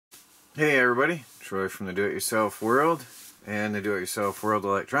Hey everybody, Troy from the Do-It-Yourself World and the Do-It-Yourself World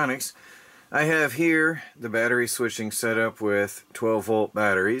Electronics. I have here the battery switching setup with 12 volt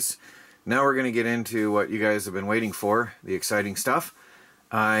batteries. Now we're going to get into what you guys have been waiting for, the exciting stuff.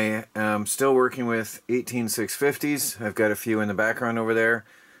 I am still working with 18650s. I've got a few in the background over there.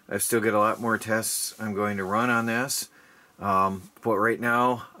 I've still got a lot more tests I'm going to run on this. But right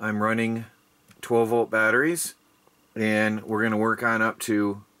now I'm running 12 volt batteries and we're going to work on up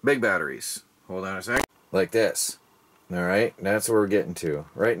to big batteries. Hold on a sec. Like this. Alright, that's where we're getting to.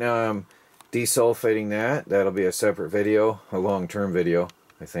 Right now I'm desulfating that. That'll be a separate video, a long-term video,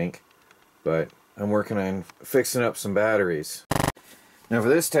 I think. But I'm working on fixing up some batteries. Now for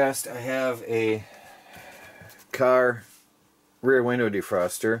this test, I have a car rear window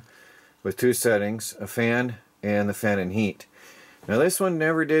defroster with two settings, a fan and the fan and heat. Now this one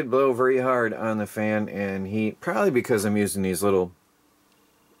never did blow very hard on the fan and heat, probably because I'm using these little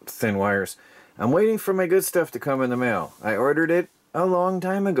thin wires. I'm waiting for my good stuff to come in the mail. I ordered it a long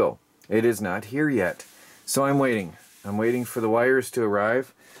time ago. It is not here yet. So I'm waiting. I'm waiting for the wires to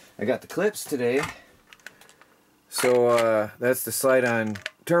arrive. I got the clips today. So that's the slide-on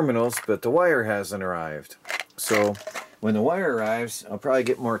terminals, but the wire hasn't arrived. So when the wire arrives, I'll probably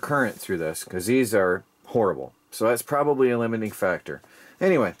get more current through this because these are horrible. So that's probably a limiting factor.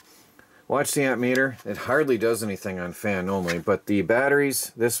 Anyway, watch the amp meter. It hardly does anything on fan only, but the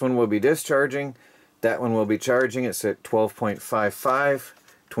batteries, this one will be discharging, that one will be charging. It's at 12.55,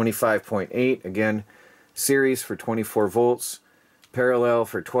 25.8, again, series for 24 volts, parallel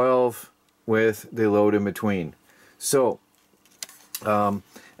for 12 with the load in between. So,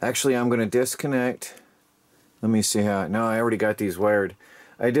 actually I'm going to disconnect. Let me see how, no, I already got these wired.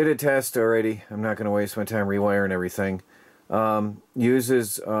 I did a test already. I'm not going to waste my time rewiring everything.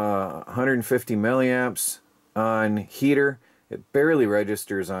 Uses 150 milliamps on heater. It barely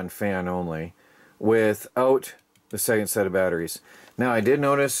registers on fan only without the second set of batteries. Now I did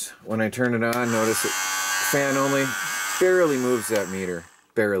notice when I turn it on, notice it fan only barely moves that meter,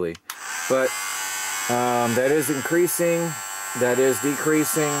 barely. But that is increasing, that is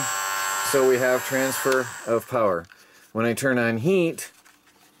decreasing, so we have transfer of power. When I turn on heat,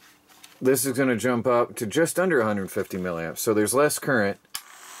 this is going to jump up to just under 150 milliamps, so there's less current.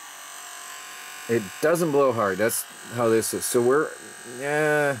 It doesn't blow hard. That's how this is. So we're,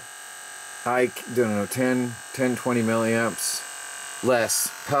 I don't know, 10, 20 milliamps less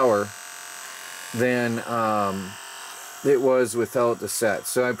power than it was without the set.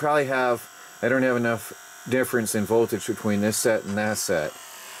 So I probably have, I don't have enough difference in voltage between this set and that set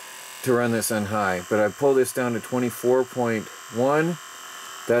to run this on high. But I pull this down to 24.1.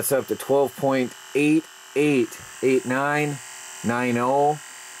 That's up to 12.888990.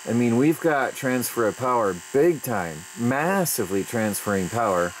 I mean, we've got transfer of power big time, massively transferring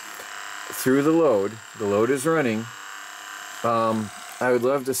power through the load. The load is running. I would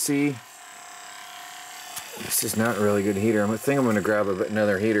love to see. This is not a really good heater. I think I'm going to grab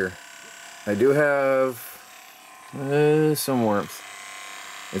another heater. I do have some warmth.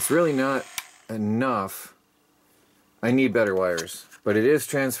 It's really not enough. I need better wires. But it is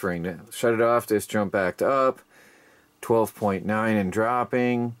transferring. Shut it off, this jump back up, 12.9 and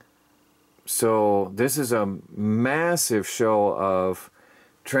dropping. So this is a massive show of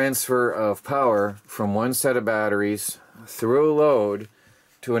transfer of power from one set of batteries through a load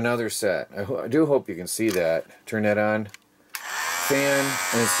to another set. I do hope you can see that. Turn that on. Fan,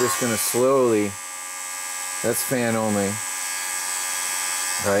 and it's just going to slowly, that's fan only.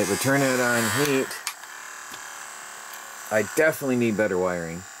 Alright, but turn that on heat. I definitely need better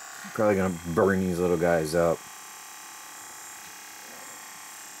wiring. I'm probably going to burn these little guys up.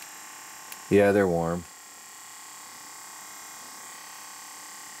 Yeah, they're warm.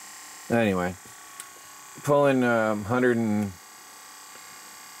 Anyway, pulling 100 and,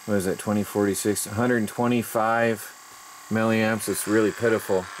 what is it, 2046, 125 milliamps. It's really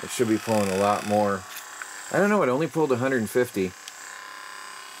pitiful. It should be pulling a lot more. I don't know, it only pulled 150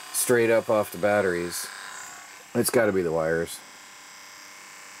 straight up off the batteries. It's got to be the wires.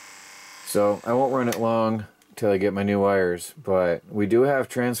 So I won't run it long until I get my new wires, but we do have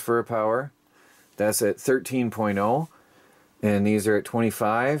transfer power. That's at 13.0 and these are at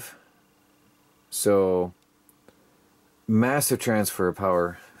 25. So massive transfer of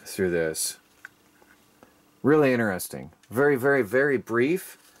power through this. Really interesting. Very, very, very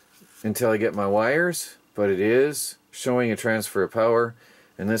brief until I get my wires, but it is showing a transfer of power,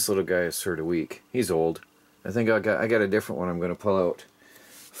 and this little guy is sort of weak. He's old. I think I got a different one I'm going to pull out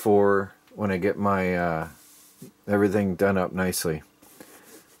for when I get my everything done up nicely.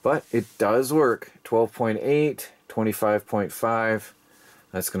 But it does work. 12.8, 25.5,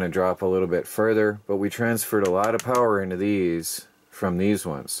 That's going to drop a little bit further, but we transferred a lot of power into these from these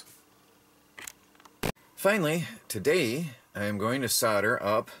ones. Finally, today I am going to solder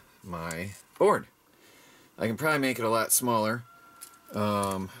up my board. I can probably make it a lot smaller.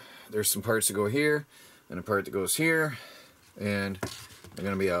 There's some parts that go here and a part that goes here, and there's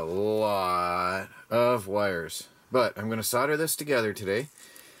going to be a lot of wires. But I'm going to solder this together today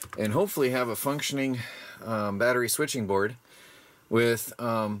and hopefully have a functioning battery switching board with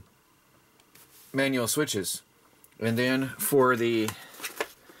manual switches. And then for the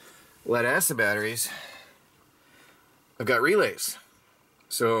lead acid batteries, I've got relays,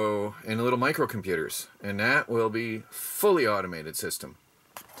 so, and little microcomputers, and that will be fully automated system.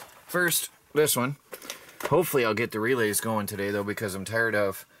 First, this one. Hopefully I'll get the relays going today though, because I'm tired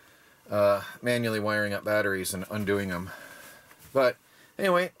of manually wiring up batteries and undoing them. But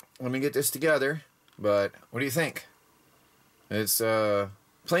anyway, let me get this together. But what do you think? It's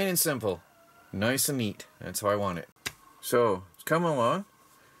plain and simple, nice and neat. That's how I want it. So it's coming along.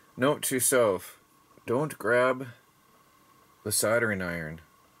 Note to self: don't grab the soldering iron.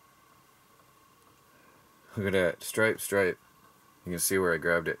 Look at that, stripe. You can see where I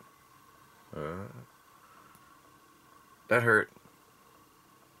grabbed it. That hurt.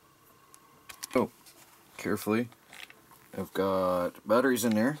 Oh, carefully. I've got batteries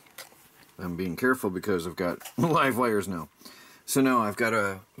in there. I'm being careful because I've got live wires now. So now I've got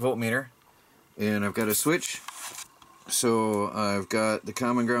a voltmeter and I've got a switch. So I've got the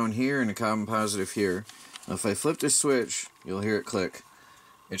common ground here and the common positive here. Now if I flip this switch, you'll hear it click.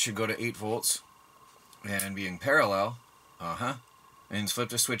 It should go to 8 volts and be in parallel. And flip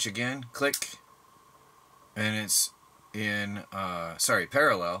the switch again, click, and it's in,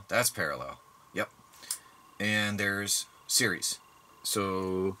 parallel. That's parallel. Yep. And there's series.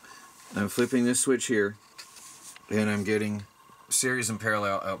 So I'm flipping this switch here, and I'm getting series and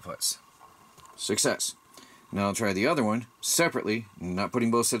parallel outputs. Success. Now I'll try the other one separately, not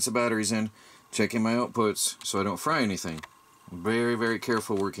putting both sets of batteries in, checking my outputs so I don't fry anything. Very, very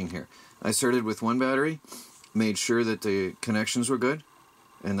careful working here. I started with one battery, made sure that the connections were good,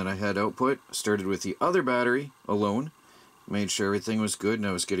 and then I had output. Started with the other battery alone, made sure everything was good and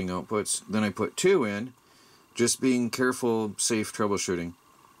I was getting outputs. Then I put 2 in, just being careful, safe troubleshooting.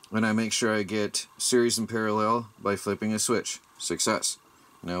 And I make sure I get series and parallel by flipping a switch. Success.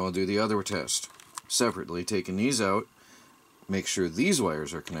 Now I'll do the other test separately, taking these out, make sure these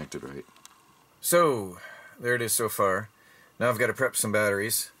wires are connected right. So there it is so far. Now I've got to prep some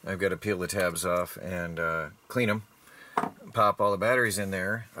batteries. I've got to peel the tabs off and clean them. Pop all the batteries in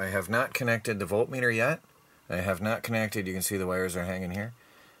there. I have not connected the voltmeter yet. I have not connected, you can see the wires are hanging here,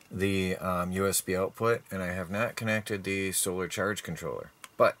 the USB output, and I have not connected the solar charge controller.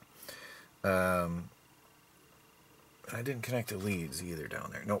 But I didn't connect the leads either down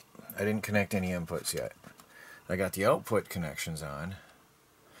there. Nope, I didn't connect any inputs yet. I got the output connections on,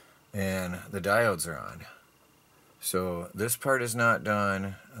 and the diodes are on. So this part is not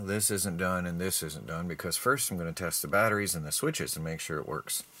done, this isn't done, and this isn't done, because first I'm going to test the batteries and the switches and make sure it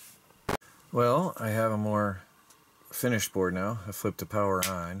works. Well, I have a more finished board now. I flipped the power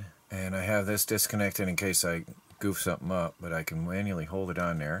on, and I have this disconnected in case I goof something up, but I can manually hold it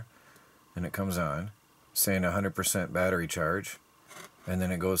on there, and it comes on, saying 100% battery charge, and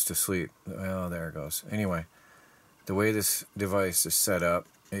then it goes to sleep. Well, there it goes. Anyway, the way this device is set up,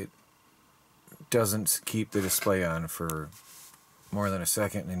 it doesn't keep the display on for more than a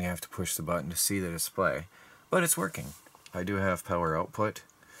second, and then you have to push the button to see the display. But it's working. I do have power output.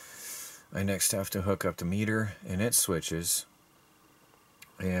 I next have to hook up the meter and its switches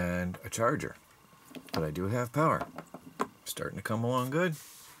and a charger. But I do have power. Starting to come along good.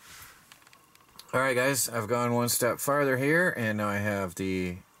 Alright guys, I've gone one step farther here, and now I have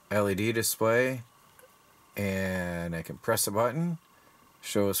the LED display, and I can press a button.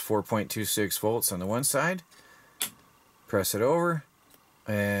 Shows 4.26 volts on the one side. Press it over,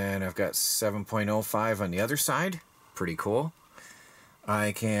 and I've got 7.05 on the other side. Pretty cool.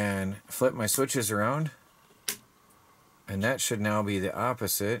 I can flip my switches around, and that should now be the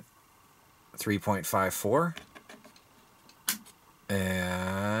opposite, 3.54.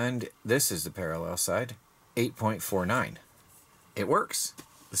 And this is the parallel side, 8.49. It works.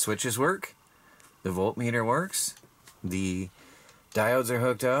 The switches work. The voltmeter works. The diodes are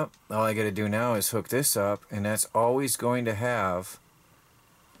hooked up. All I got to do now is hook this up, and that's always going to have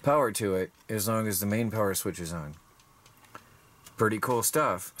power to it as long as the main power switch is on. Pretty cool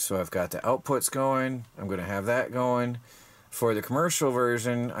stuff. So I've got the outputs going. I'm going to have that going. For the commercial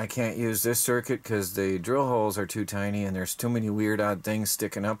version, I can't use this circuit because the drill holes are too tiny and there's too many weird odd things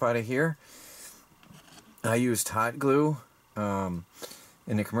sticking up out of here. I used hot glue.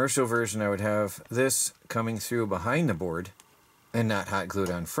 In the commercial version, I would have this coming through behind the board and not hot glued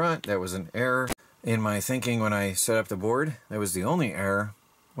on front. That was an error in my thinking when I set up the board. That was the only error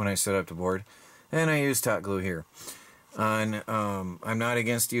when I set up the board. And I used hot glue here. I'm not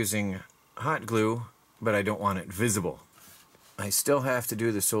against using hot glue, but I don't want it visible. I still have to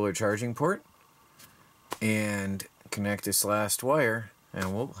do the solar charging port and connect this last wire,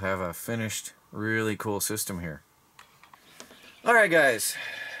 and we'll have a finished, really cool system here. Alright guys,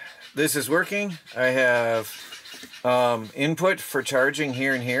 this is working. I have input for charging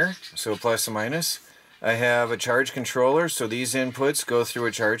here and here, so plus and minus. I have a charge controller, so these inputs go through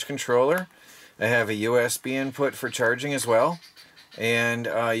a charge controller. I have a USB input for charging as well, and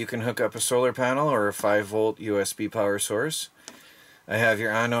you can hook up a solar panel or a 5-volt USB power source. I have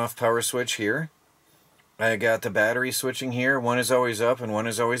your on-off power switch here. I got the battery switching here. One is always up and one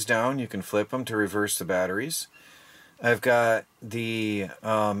is always down. You can flip them to reverse the batteries. I've got the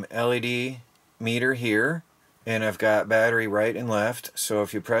LED meter here, and I've got battery right and left. So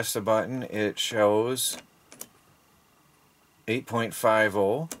if you press the button, it shows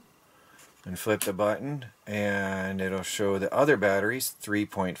 8.50, and flip the button and it'll show the other batteries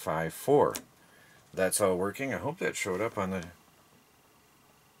 3.54. That's all working. I hope that showed up on there.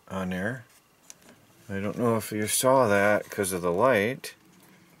 I don't know if you saw that because of the light.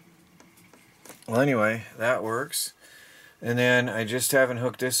 Well, anyway, that works. And then I just haven't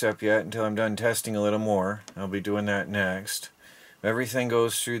hooked this up yet until I'm done testing a little more. I'll be doing that next. Everything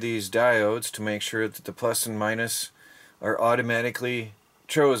goes through these diodes to make sure that the plus and minus are automatically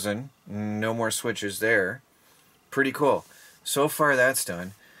chosen. No more switches there. Pretty cool. So far that's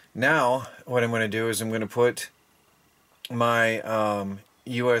done. Now what I'm going to do is I'm going to put my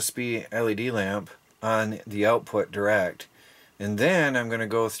USB LED lamp on the output direct, and then I'm going to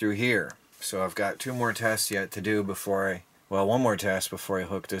go through here. So I've got 2 more tests yet to do before one more test before I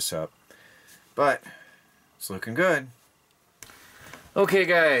hook this up, but it's looking good. Okay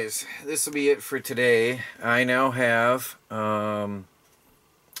guys, this will be it for today. I now have I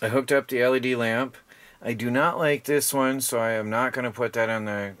hooked up the LED lamp. I do not like this one, so I am not going to put that on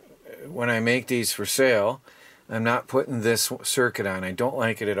the, when I make these for sale, I'm not putting this circuit on. I don't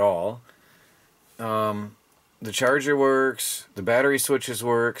like it at all. The charger works, the battery switches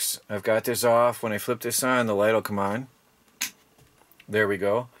works. I've got this off. When I flip this on, the light will come on. There we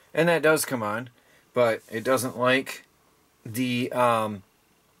go. And that does come on, but it doesn't like the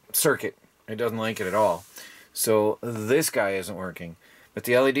circuit. It doesn't like it at all. So this guy isn't working. But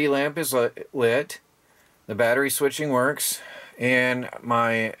the LED lamp is lit, the battery switching works, and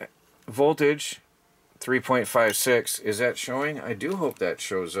my voltage, 3.56, is that showing? I do hope that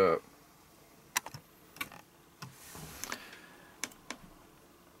shows up.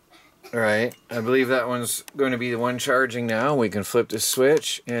 Alright, I believe that one's going to be the one charging now. We can flip the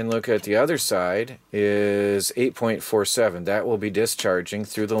switch and look at the other side is 8.47. That will be discharging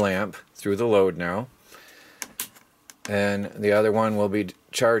through the lamp, through the load now. And the other one will be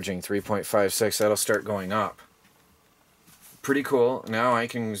charging 3.56. That'll start going up. Pretty cool. Now I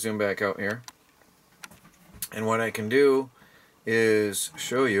can zoom back out here. And what I can do is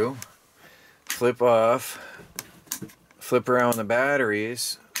show you, flip off, flip around the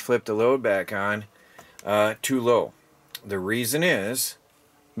batteries, flip the load back on, too low. The reason is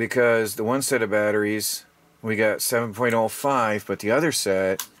because the one set of batteries, we got 7.05, but the other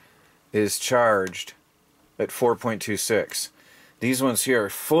set is charged at 4.26. These ones here are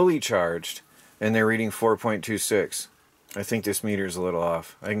fully charged and they're reading 4.26. I think this meter is a little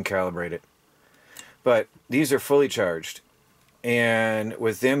off. I can calibrate it. But these are fully charged, and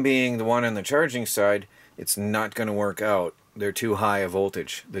with them being the one on the charging side, it's not going to work out. They're too high a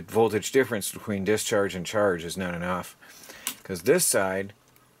voltage. The voltage difference between discharge and charge is not enough, because this side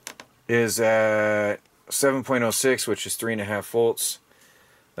is at 7.06, which is 3.5 volts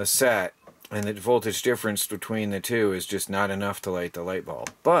a set, and the voltage difference between the two is just not enough to light the light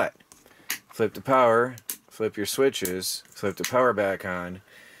bulb. But flip the power, flip your switches, flip the power back on.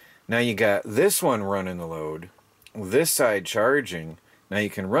 Now you got this one running the load, this side charging. Now you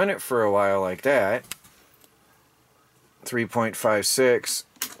can run it for a while like that, 3.56,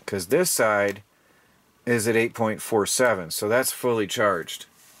 because this side is at 8.47, so that's fully charged.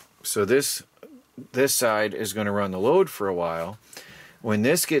 So this side is going to run the load for a while. When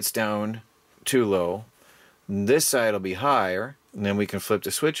this gets down too low, this side will be higher, and then we can flip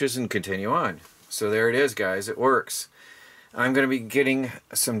the switches and continue on. So there it is, guys. It works. I'm going to be getting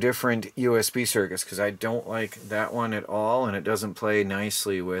some different USB circuits because I don't like that one at all, and it doesn't play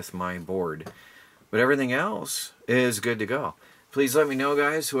nicely with my board. But everything else is good to go. Please let me know,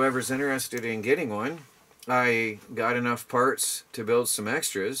 guys, whoever's interested in getting one. I got enough parts to build some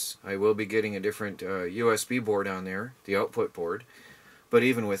extras. I will be getting a different USB board on there, the output board. But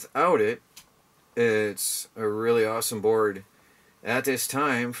even without it, it's a really awesome board at this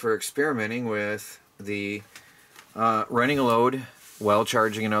time for experimenting with the running a load while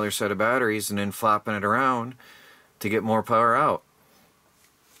charging another set of batteries and then flopping it around to get more power out.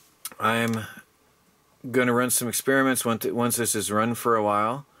 I'm going to run some experiments once this is run for a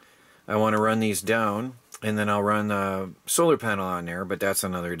while. I want to run these down, and then I'll run the solar panel on there, but that's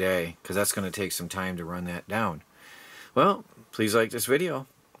another day because that's going to take some time to run that down. Well, please like this video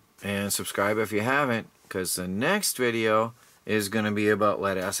and subscribe if you haven't, because the next video is going to be about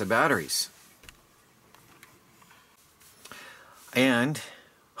lead acid batteries and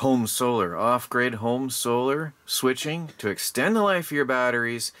home solar, off-grid home solar switching to extend the life of your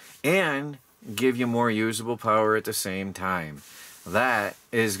batteries and give you more usable power at the same time. That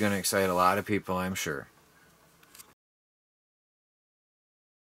is going to excite a lot of people, I'm sure.